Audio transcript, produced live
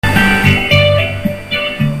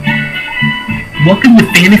Welcome to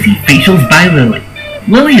Fantasy Facials by Lily.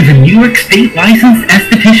 Lily is a New York State licensed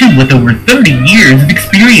esthetician with over 30 years of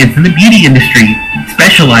experience in the beauty industry,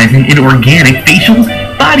 specializing in organic facials,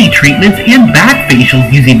 body treatments, and back facials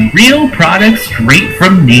using real products straight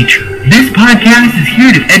from nature. This podcast is here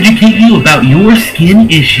to educate you about your skin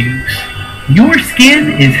issues. Your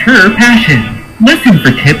skin is her passion. Listen for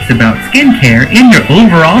tips about skincare and your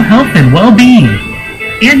overall health and well-being.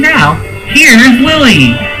 And now, here's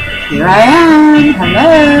Lily. Here I am.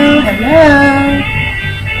 Hello.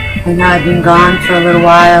 I know I've been gone for a little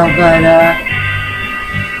while, but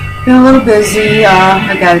been a little busy.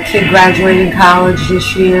 I got a kid graduating college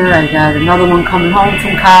this year. I got another one coming home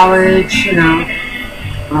from college.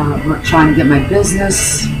 We're trying to get my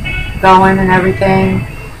business going and everything.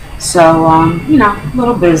 So, a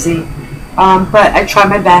little busy. But I try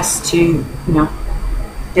my best to,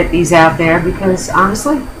 get these out there because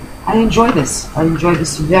honestly, I enjoy this. I enjoy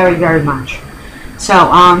this very, very much. So,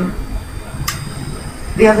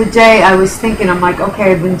 the other day I was thinking, I'm like,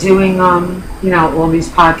 okay, I've been doing, all these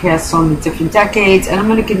podcasts on the different decades, and I'm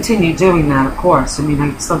going to continue doing that, of course. I mean,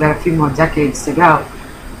 I still got a few more decades to go.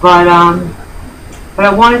 But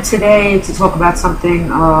I wanted today to talk about something,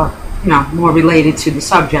 more related to the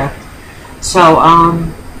subject. So,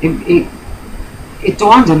 it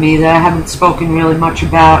dawned on me that I haven't spoken really much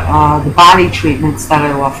about the body treatments that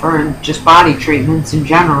I offer and just body treatments in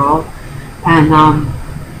general, and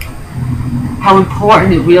how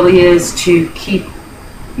important it really is to keep,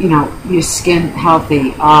 your skin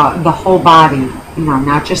healthy, the whole body,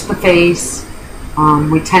 not just the face.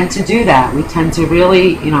 We tend to do that. We tend to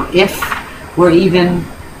really, if we're even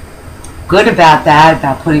good about that,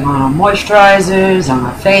 about putting on our moisturizers on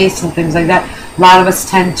our face and things like that, a lot of us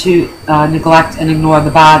tend to neglect and ignore the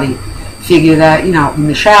body. Figure that, in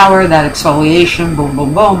the shower, that exfoliation, boom,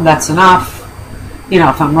 boom, boom, that's enough.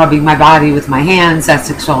 If I'm rubbing my body with my hands, that's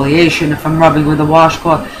exfoliation. If I'm rubbing with a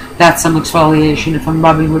washcloth, that's some exfoliation. If I'm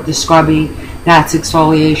rubbing with the scrubby, that's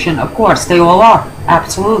exfoliation. Of course, they all are,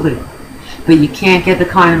 absolutely. But you can't get the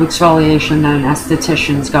kind of exfoliation that an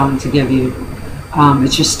esthetician's going to give you.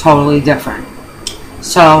 It's just totally different.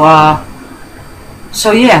 So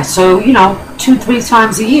 2-3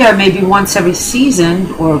 times a year, maybe once every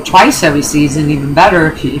season or twice every season, even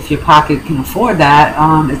better if your pocket can afford that.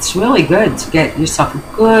 It's really good to get yourself a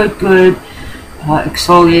good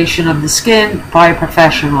exfoliation of the skin by a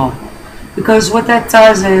professional, because what that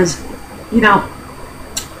does is,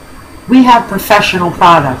 we have professional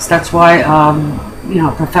products. That's why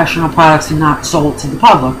professional products are not sold to the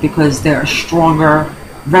public, because they're a stronger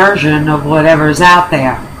version of whatever is out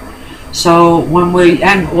there. So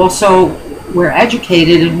we're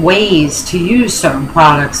educated in ways to use certain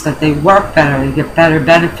products that they work better, you get better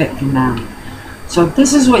benefit from them. So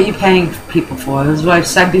this is what you're paying people for. This is what I've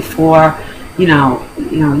said before. You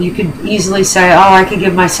could easily say, oh, I could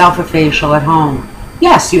give myself a facial at home.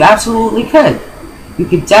 Yes, you absolutely could. You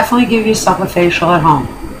could definitely give yourself a facial at home,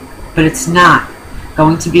 but it's not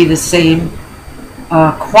going to be the same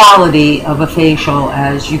quality of a facial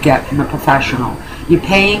as you get from a professional. You're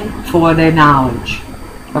paying for their knowledge,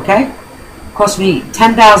 okay? It cost me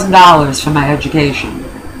 $10,000 for my education,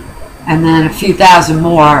 and then a few thousand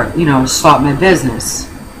more, to start my business.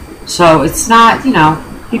 So it's not,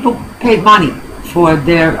 people paid money for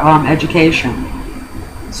their education.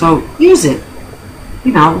 So use it.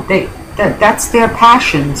 That's their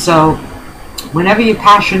passion. So whenever you're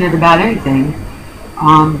passionate about anything,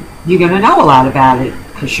 you're going to know a lot about it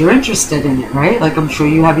because you're interested in it, right? Like, I'm sure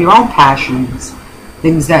you have your own passions,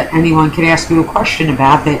 things that anyone could ask you a question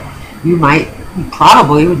about that you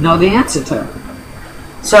probably would know the answer to.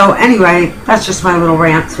 So anyway, that's just my little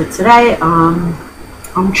rant for today.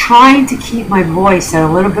 I'm trying to keep my voice at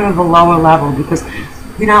a little bit of a lower level because,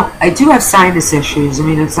 I do have sinus issues. I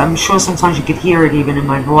mean, I'm sure sometimes you could hear it even in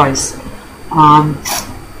my voice.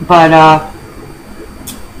 But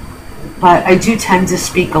I do tend to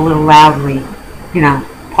speak a little loudly.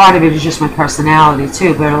 Part of it is just my personality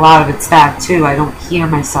too, but a lot of it's that too. I don't hear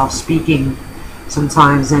myself speaking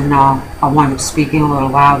sometimes, and I wind up speaking a little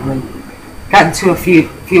loudly. Got into a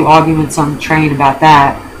few arguments on the train about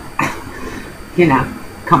that.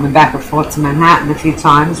 Coming back and forth to Manhattan a few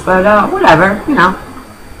times, but whatever.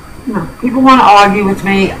 People want to argue with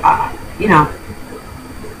me.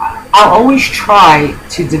 I'll always try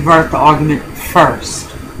to divert the argument first.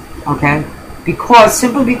 Okay,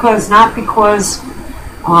 simply because, not because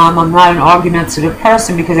I'm not an argumentative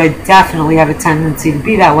person, because I definitely have a tendency to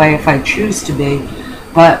be that way if I choose to be.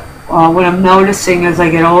 But what I'm noticing as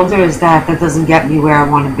I get older is that doesn't get me where I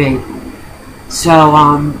want to be. So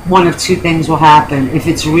one of two things will happen. If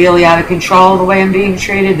it's really out of control the way I'm being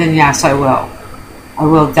treated, then yes, I will. I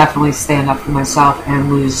will definitely stand up for myself and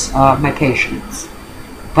lose my patience.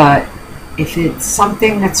 But if it's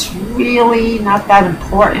something that's really not that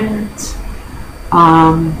important,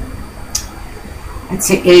 I'd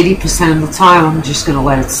say 80% of the time I'm just going to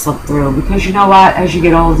let it slip through, because you know what, as you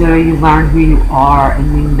get older you learn who you are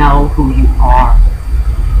and you know who you are,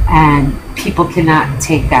 and people cannot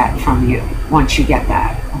take that from you once you get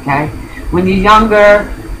that. Okay, when you're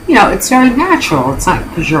younger, you know, it's very natural. It's not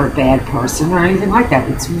because you're a bad person or anything like that.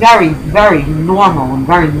 It's very, very normal and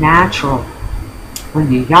very natural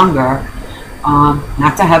when you're younger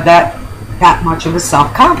not to have that much of a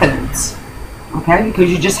self-confidence. Okay, because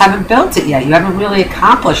you just haven't built it yet. You haven't really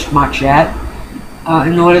accomplished much yet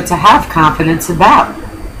in order to have confidence about.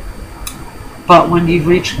 But when you've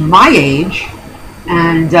reached my age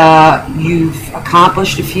and you've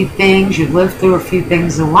accomplished a few things, you've lived through a few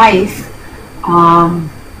things in life,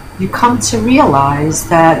 you come to realize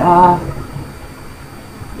that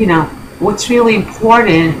you know, what's really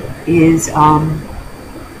important is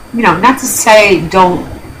you know, not to say don't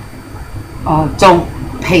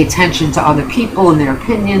pay attention to other people and their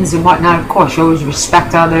opinions and whatnot. Of course, you always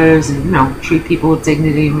respect others and, you know, treat people with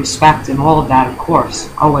dignity and respect and all of that, of course,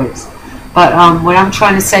 always. But what I'm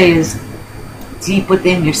trying to say is, deep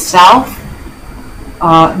within yourself,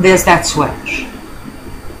 there's that switch,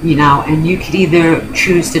 you know, and you could either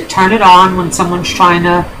choose to turn it on when someone's trying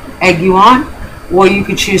to egg you on, or you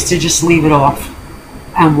could choose to just leave it off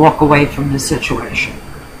and walk away from the situation.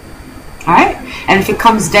 Alright? And if it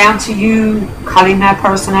comes down to you cutting that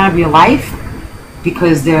person out of your life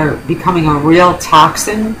because they're becoming a real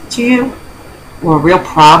toxin to you, or a real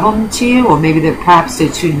problem to you, or maybe perhaps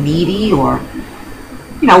they're too needy, or,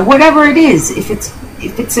 you know, whatever it is, if it's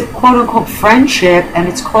a quote-unquote friendship and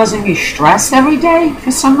it's causing you stress every day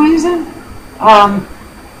for some reason,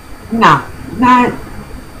 no, not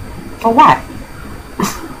for what?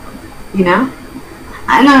 You know?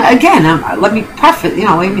 And again, let me preface, you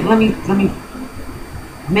know, let me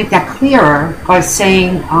make that clearer by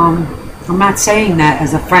saying, I'm not saying that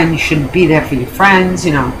as a friend you shouldn't be there for your friends,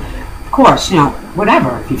 you know. Of course, you know,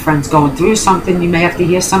 whatever. If your friend's going through something, you may have to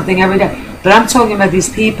hear something every day. But I'm talking about these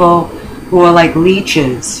people who are like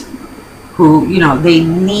leeches, who, you know, they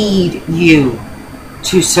need you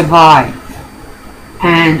to survive.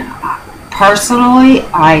 And personally,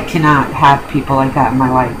 I cannot have people like that in my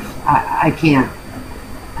life. I can't.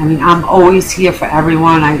 I mean, I'm always here for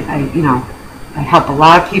everyone. You know, I help a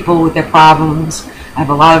lot of people with their problems. I have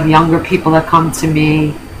a lot of younger people that come to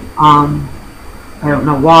me. I don't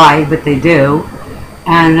know why, but they do.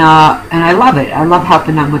 And I love it. I love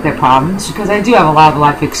helping them with their problems because I do have a lot of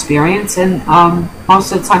life experience, and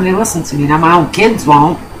most of the time they listen to me. Now, my own kids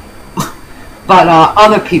won't, but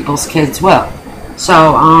other people's kids will.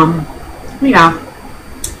 So, you know,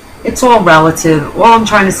 it's all relative. All I'm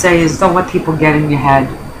trying to say is don't let people get in your head.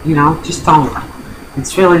 You know, just don't.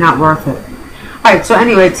 It's really not worth it. Alright, so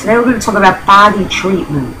anyway, today we're going to talk about body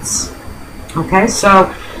treatments. Okay,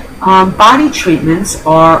 so body treatments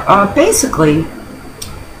are basically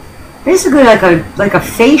like a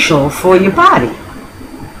facial for your body.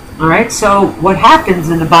 Alright, so what happens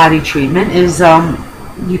in the body treatment is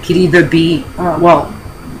you could either be, well,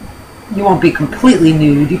 you won't be completely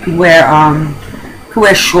nude. You could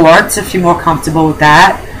wear shorts if you're more comfortable with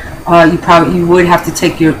that. You would have to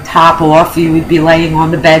take your top off. You would be laying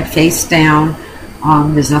on the bed face down.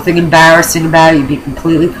 There's nothing embarrassing about it. You'd be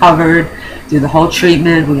completely covered. Do the whole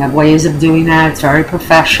treatment. We have ways of doing that. It's very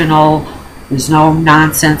professional. There's no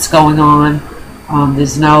nonsense going on.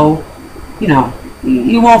 There's no, you know,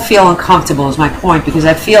 you won't feel uncomfortable is my point, because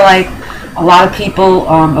I feel like a lot of people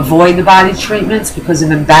avoid the body treatments because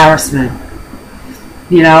of embarrassment.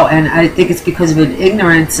 You know, and I think it's because of an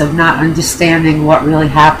ignorance of not understanding what really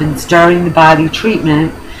happens during the body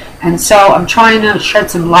treatment. And so I'm trying to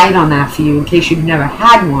shed some light on that for you in case you've never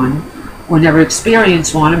had one or never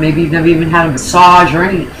experienced one, or maybe you've never even had a massage or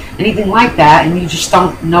anything like that, and you just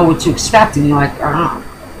don't know what to expect, and you're like, oh,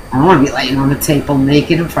 I don't want to be laying on the table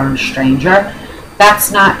naked in front of a stranger.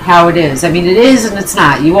 That's not how it is. I mean, it is and it's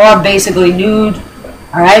not. You are basically nude,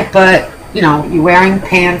 all right, but, you know, you're wearing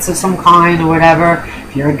pants of some kind or whatever.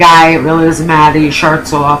 If you're a guy, it really doesn't matter. Your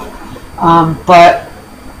shirt's off. But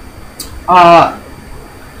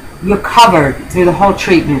you're covered through the whole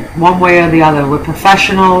treatment, one way or the other. We're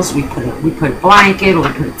professionals. We put a blanket or we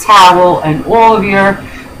put a towel, and all of your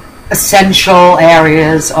essential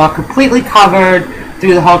areas are completely covered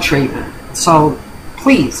through the whole treatment. So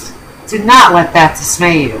please do not let that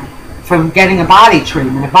dismay you from getting a body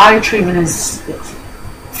treatment. A body treatment is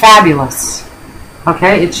fabulous.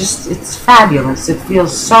 Okay, it's fabulous. It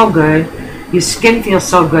feels so good. Your skin feels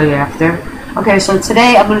so good after. Okay, so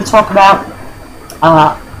today I'm going to talk about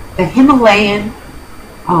the Himalayan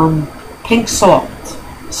pink salt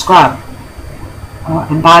scrub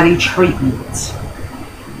and body treatment.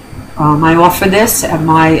 I offer this at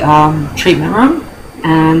my treatment room,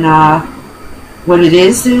 and what it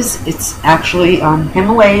is it's actually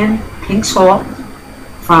Himalayan pink salt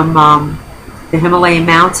from the Himalayan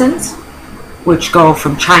mountains, which go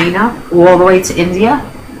from China all the way to India.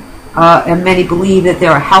 And many believe that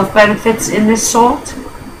there are health benefits in this salt.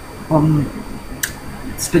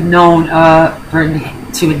 It's been known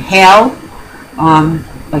to inhale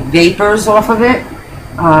like vapors off of it.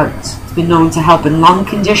 It's been known to help in lung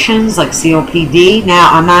conditions like COPD.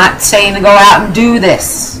 Now, I'm not saying to go out and do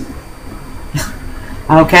this,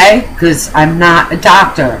 okay? Because I'm not a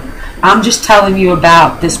doctor. I'm just telling you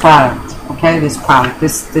about this product, okay? This product,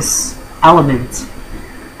 this element.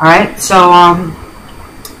 All right, so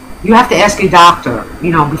you have to ask your doctor,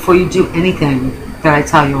 before you do anything that I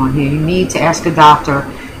tell you on here. You need to ask a doctor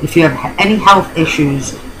if you have any health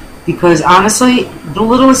issues, because honestly, the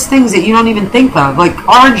littlest things that you don't even think of, like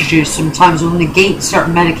orange juice, sometimes will negate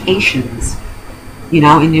certain medications,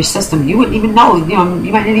 in your system. You wouldn't even know,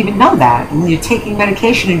 you might not even know that. And you're taking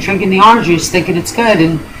medication and drinking the orange juice thinking it's good,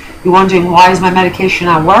 and you're wondering, why is my medication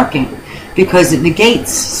not working? Because it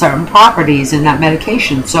negates certain properties in that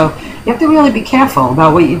medication. So you have to really be careful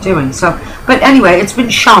about what you're doing. So, but anyway, it's been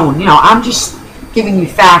shown. I'm just giving you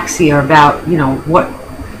facts here about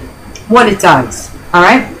what it does. All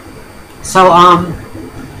right. So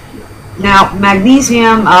now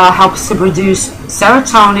magnesium helps to produce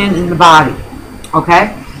serotonin in the body.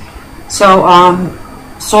 Okay. So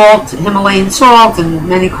salt, Himalayan salt, and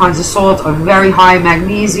many kinds of salt are very high in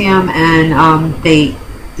magnesium, and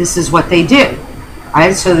this is what they do. All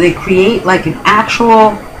right. So they create like an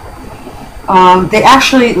actual. They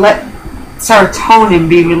actually let serotonin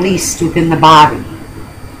be released within the body.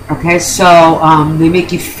 Okay, so they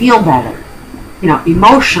make you feel better,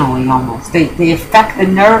 emotionally almost. They affect the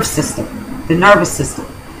nervous system.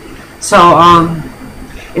 So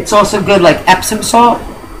it's also good, like Epsom salt.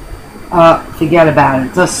 Forget about it.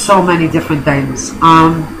 It does so many different things.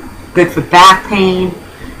 Good for back pain,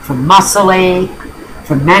 for muscle ache,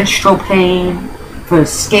 for menstrual pain, for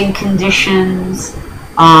skin conditions.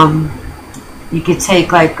 You could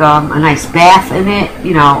take like a nice bath in it,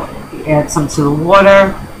 add some to the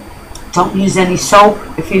water. Don't use any soap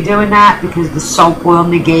if you're doing that, because the soap will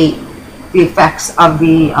negate the effects of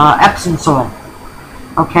the Epsom salt.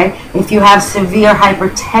 Okay? If you have severe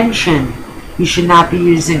hypertension, you should not be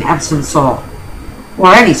using Epsom salt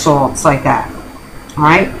or any salts like that. All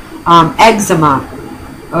right? Eczema,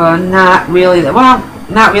 not really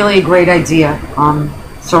a great idea.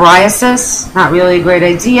 Psoriasis, not really a great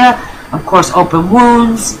idea. Of course, open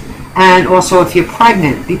wounds, and also if you're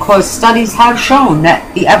pregnant, because studies have shown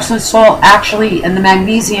that the Epsom salt actually, and the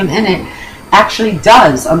magnesium in it, actually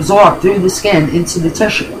does absorb through the skin into the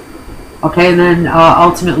tissue. Okay, and then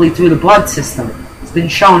ultimately through the blood system. It's been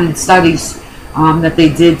shown in studies that they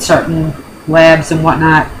did, certain labs and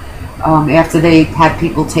whatnot, after they had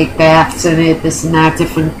people take baths in it, this and that,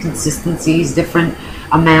 different consistencies, different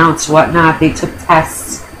amounts, whatnot. They took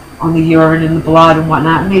tests on the urine and the blood and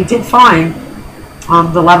whatnot, and they did find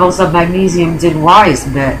the levels of magnesium did rise a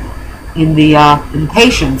bit in the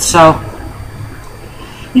patients. So,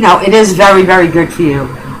 it is very, very good for you.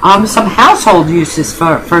 Some household uses,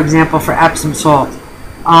 for example, for Epsom salt.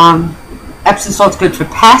 Epsom salt's good for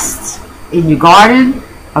pests in your garden.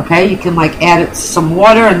 Okay, you can like add it to some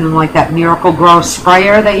water, and then like that Miracle Grow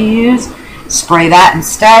sprayer that you use, spray that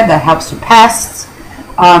instead. That helps with pests.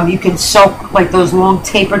 You can soak like those long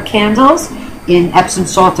tapered candles in Epsom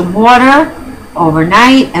salt and water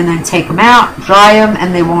overnight, and then take them out, dry them,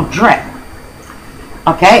 and they won't drip.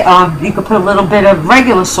 Okay, you could put a little bit of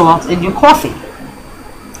regular salt in your coffee,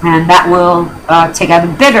 and that will take out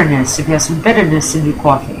the bitterness if you have some bitterness in your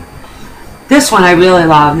coffee. This one I really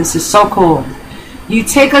love. This is so cool. You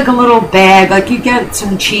take like a little bag, like you get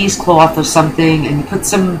some cheesecloth or something, and you put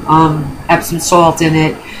some Epsom salt in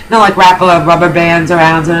it. Then like wrap a rubber bands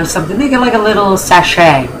around it or something. Make it like a little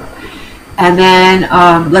sachet. And then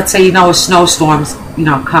let's say a snowstorm's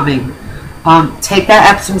coming. Take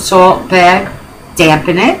that Epsom salt bag,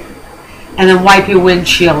 dampen it, and then wipe your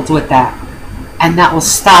windshield with that. And that will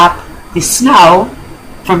stop the snow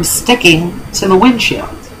from sticking to the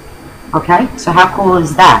windshield. Okay, so how cool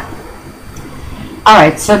is that?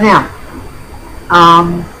 Alright, so now,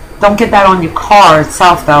 don't get that on your car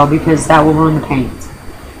itself though, because that will ruin the paint.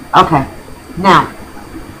 Okay, now,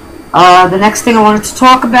 the next thing I wanted to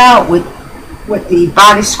talk about with with the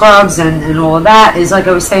body scrubs and all of that is, like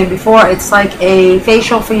I was saying before, it's like a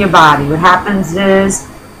facial for your body. What happens is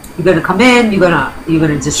you're going to come in, you're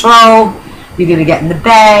going to disrobe, you're going to get in the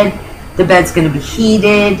bed. The bed's going to be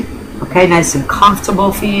heated, okay, nice and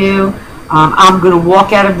comfortable for you. I'm going to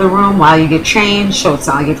walk out of the room while you get changed, so it's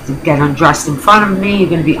not like you have to get undressed in front of me. You're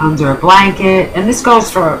going to be under a blanket, and this goes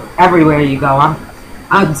for everywhere you go.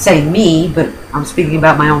 I would say me, but I'm speaking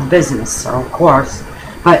about my own business, so of course.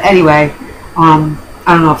 But anyway, I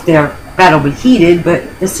don't know if their bed will be heated,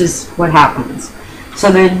 but this is what happens.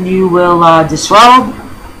 So then you will disrobe.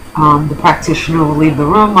 The practitioner will leave the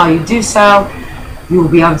room. While you do so, you will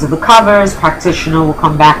be under the covers. Practitioner will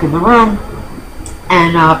come back in the room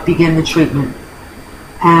and begin the treatment.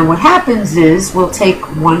 And what happens is we'll take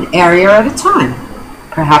one area at a time.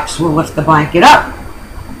 Perhaps we'll lift the blanket up,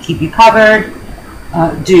 keep you covered,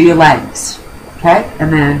 do your legs, okay?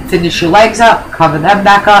 And then finish your legs up, cover them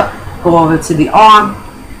back up, go over to the arm,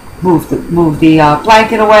 move the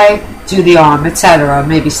blanket away, do the arm, etc.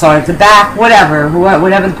 Maybe start at the back, whatever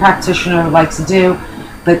the practitioner likes to do.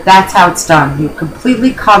 But that's how it's done. You're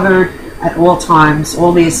completely covered at all times.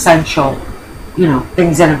 All the essential,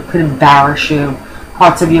 things that could embarrass you,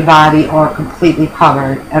 parts of your body are completely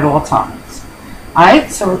covered at all times. Alright,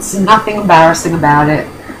 so it's nothing embarrassing about it.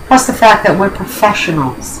 Plus the fact that we're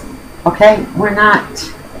professionals. Okay? We're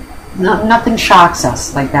not, nothing shocks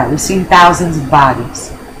us like that. We've seen thousands of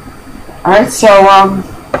bodies. Alright,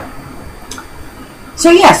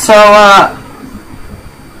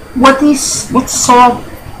 what salt,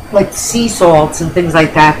 like sea salts and things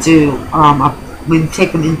like that do, when you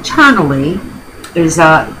take them internally, is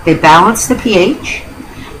they balance the pH,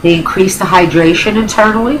 they increase the hydration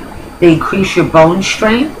internally, they increase your bone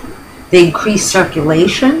strength, they increase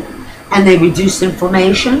circulation, and they reduce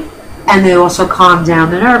inflammation, and they also calm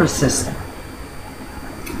down the nervous system.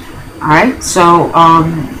 Alright, so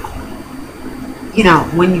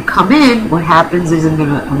when you come in, what happens is I'm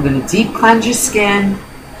gonna deep cleanse your skin,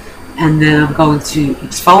 and then I'm going to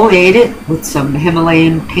exfoliate it with some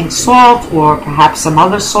Himalayan pink salt, or perhaps some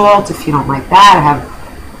other salt if you don't like that.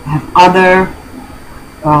 I have other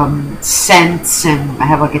scents, and I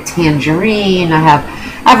have like a tangerine. I have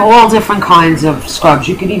all different kinds of scrubs.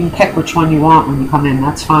 You can even pick which one you want when you come in.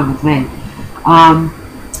 That's fine with me. And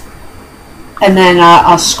then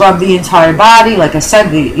I'll scrub the entire body, like I said,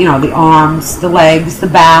 the arms, the legs, the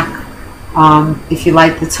back. If you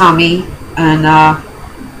like the tummy,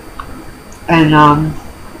 and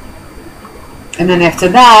then after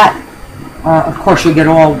that, of course, you'll get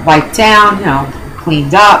all wiped down,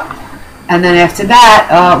 cleaned up. And then after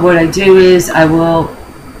that, what I do is I will,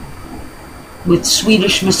 with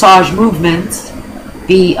Swedish massage movements,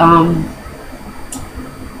 be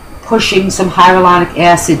pushing some hyaluronic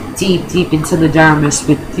acid deep into the dermis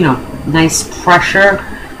with, nice pressure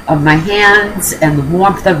of my hands and the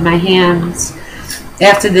warmth of my hands.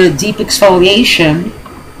 After the deep exfoliation,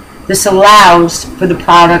 this allows for the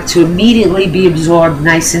product to immediately be absorbed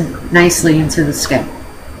nicely into the skin.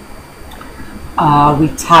 We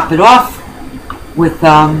top it off with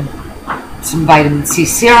some vitamin C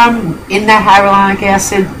serum in that hyaluronic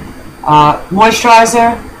acid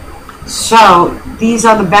moisturizer. So these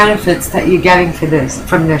are the benefits that you're getting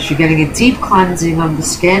from this. You're getting a deep cleansing of the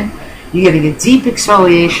skin. You're getting a deep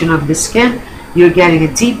exfoliation of the skin. You're getting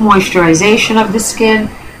a deep moisturization of the skin,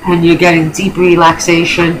 and you're getting deep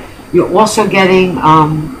relaxation. You're also getting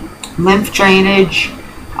lymph drainage,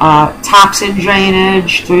 toxin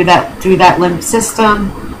drainage through that lymph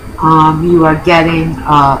system. You are getting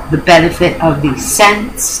the benefit of the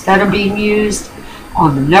scents that are being used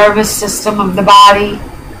on the nervous system of the body.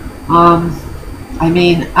 I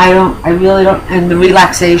really don't, and the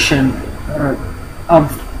relaxation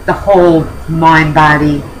of the whole mind,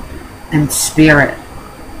 body, and spirit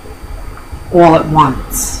all at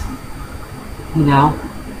once.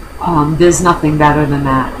 There's nothing better than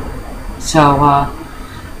that. So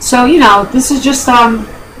this is just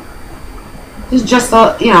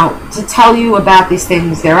to tell you about these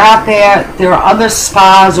things. They're out there. There are other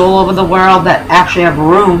spas all over the world that actually have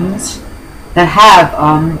rooms that have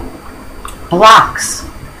blocks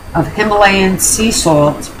of Himalayan sea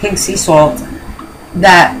salt, pink sea salt,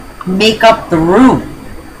 that make up the room.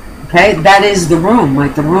 Okay, that is the room.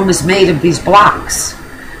 Like, the room is made of these blocks,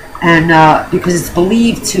 and because it's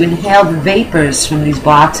believed to inhale the vapors from these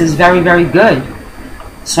blocks is very, very good.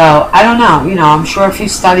 So I don't know. I'm sure a few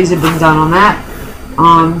studies have been done on that.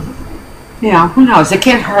 Who knows? It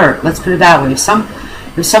can't hurt. Let's put it that way. If some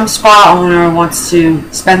spa owner wants to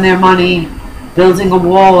spend their money building a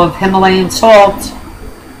wall of Himalayan salt,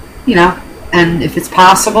 and if it's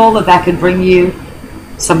possible that could bring you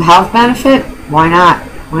some health benefit, Why not?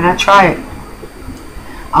 Why not try it?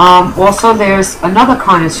 Also, there's another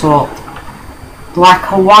kind of salt, black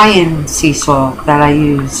Hawaiian sea salt that I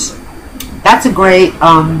use. That's a great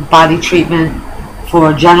body treatment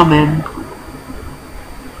for gentlemen.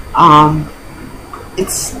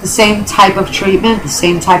 It's the same type of treatment, the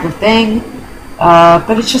same type of thing,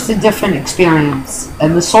 but it's just a different experience.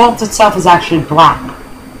 And the salt itself is actually black,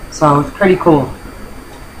 so it's pretty cool.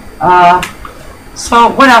 So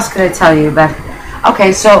what else could I tell you about?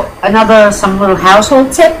 Okay, so some little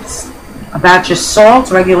household tips about just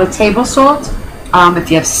salt, regular table salt. If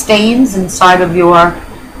you have stains inside of your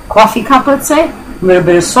coffee cup, let's say, a little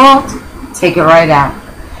bit of salt, take it right out.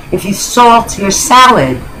 If you salt your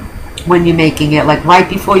salad when you're making it, like right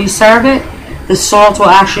before you serve it, the salt will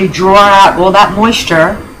actually draw out all that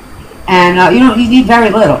moisture, and you need very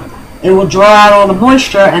little. It will draw out all the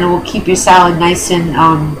moisture, and it will keep your salad nice and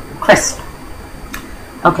crisp.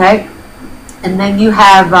 Okay, and then you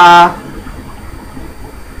have, I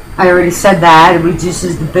already said that, it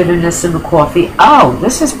reduces the bitterness in the coffee. Oh,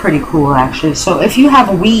 this is pretty cool actually. So if you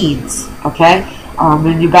have weeds, okay,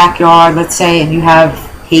 in your backyard, let's say, and you have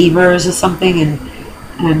havers or something,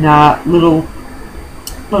 and little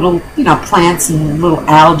plants and little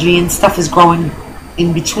algae and stuff is growing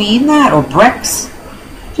in between that, or bricks,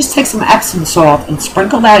 just take some Epsom salt and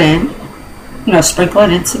sprinkle that in, sprinkle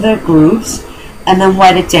it into the grooves, and then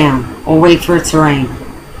wet it down, or wait for it to rain.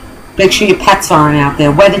 Make sure your pets aren't out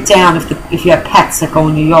there. Wet it down. If you have pets that go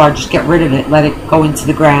in your yard, just get rid of it. Let it go into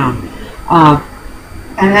the ground. And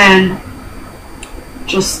then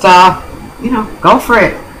just, go for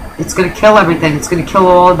it. It's going to kill everything. It's going to kill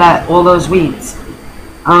all those weeds.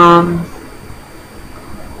 And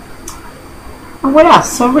what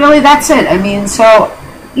else? So really that's it. I mean, so,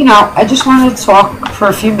 I just wanted to talk for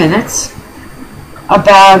a few minutes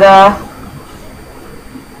about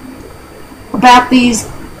these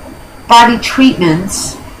body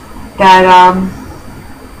treatments that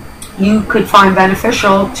you could find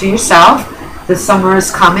beneficial to yourself. The summer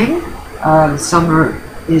is coming. The summer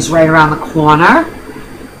is right around the corner,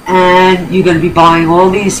 and you're going to be buying all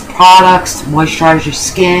these products to moisturize your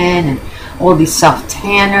skin, and all these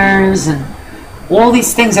self-tanners, and all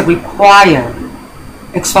these things that require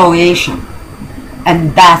exfoliation.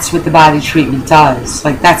 And that's what the body treatment does.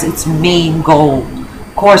 Like, that's its main goal.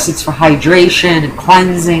 Of course, it's for hydration and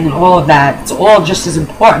cleansing and all of that. It's all just as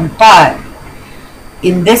important, but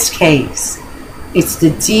in this case, it's the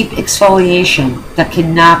deep exfoliation that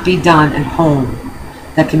cannot be done at home,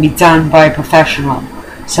 that can be done by a professional.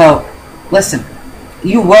 So, listen,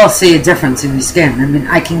 you will see a difference in your skin. I mean,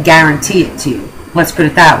 I can guarantee it to you. Let's put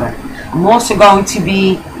it that way. I'm also going to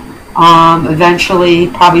be eventually,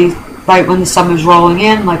 probably right when the summer's rolling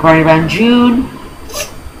in, like right around June.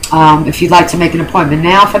 If you'd like to make an appointment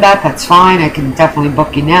now for that, that's fine. I can definitely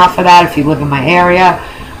book you now for that if you live in my area.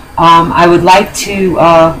 I would like to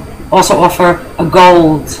also offer a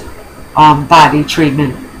gold body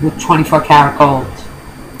treatment with 24 karat gold,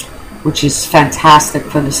 which is fantastic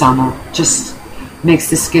for the summer. Just makes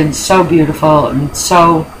the skin so beautiful and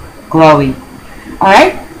so glowy.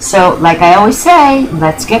 Alright, so like I always say,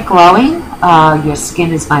 let's get glowing. Your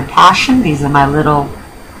skin is my passion. These are my little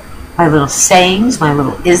sayings, my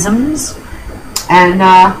little isms. And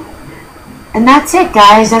that's it,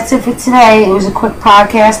 guys. That's it for today. It was a quick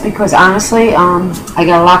podcast because honestly, I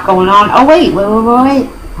got a lot going on. Oh, wait.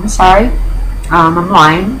 I'm sorry. I'm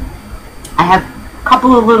lying. I have a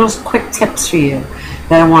couple of little quick tips for you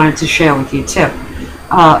that I wanted to share with you too.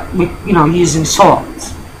 Using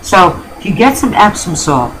salt. So if you get some Epsom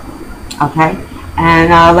salt, okay,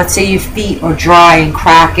 and let's say your feet are dry and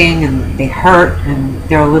cracking and they hurt and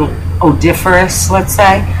they're a little odoriferous, let's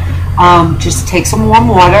say, just take some warm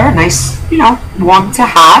water, nice, warm to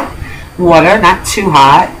hot water, not too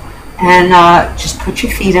hot, and just put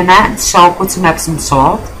your feet in that and soak with some Epsom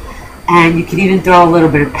salt. And you can even throw a little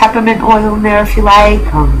bit of peppermint oil in there if you like.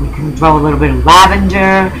 You can throw a little bit of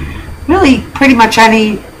lavender, really pretty much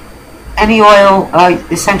any oil,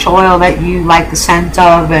 essential oil that you like the scent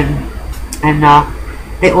of, and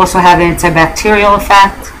they also have antibacterial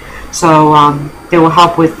effect, so they will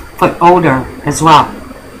help with foot odor as well,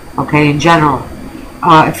 okay, in general.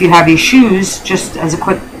 If you have your shoes, just as a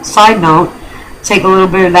quick side note, take a little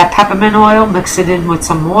bit of that peppermint oil, mix it in with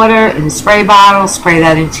some water in a spray bottle, spray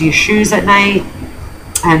that into your shoes at night,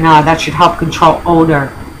 and that should help control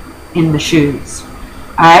odor in the shoes.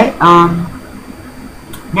 Alright,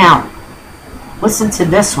 now, listen to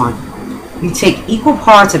this one. You take equal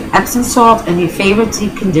parts of Epsom salt and your favorite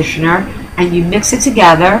deep conditioner, and you mix it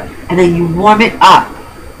together, and then you warm it up,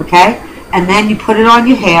 okay? And then you put it on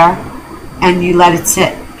your hair, and you let it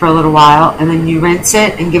sit for a little while, and then you rinse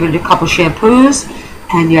it and give it a couple shampoos,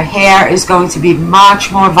 and your hair is going to be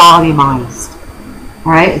much more volumized.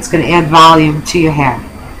 All right, it's going to add volume to your hair.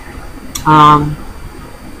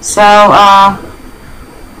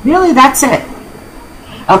 Really, that's it.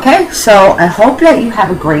 Okay, so I hope that you have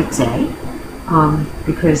a great day,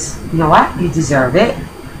 because you know what, you deserve it,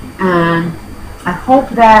 and I hope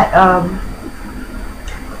that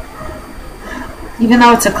even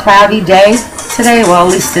though it's a cloudy day today, well,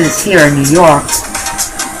 at least it is here in New York,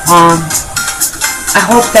 I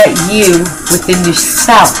hope that you, within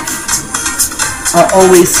yourself, are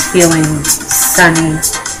always feeling sunny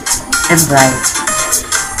and bright.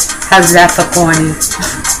 How's that for corny?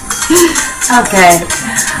 Okay.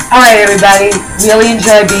 Alright, everybody. Really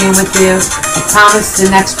enjoy being with you. I promise the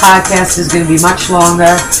next podcast is going to be much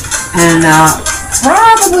longer, and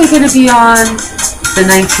probably going to be on the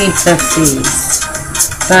 1950s.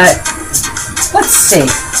 But let's see.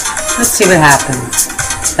 Let's see what happens.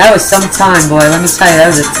 That was some time, boy. Let me tell you, that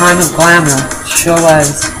was a time of glamour. Sure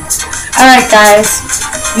was. Alright, guys.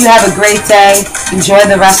 You have a great day. Enjoy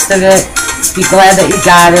the rest of it. Be glad that you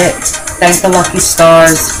got it. Thank the lucky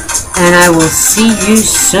stars. And I will see you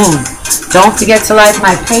soon. Don't forget to like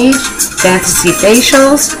my page, Fantasy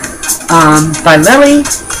Facials, by Lily.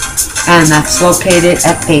 And that's located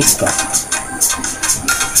at Facebook.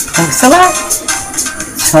 Thanks a lot.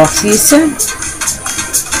 Talk to you soon.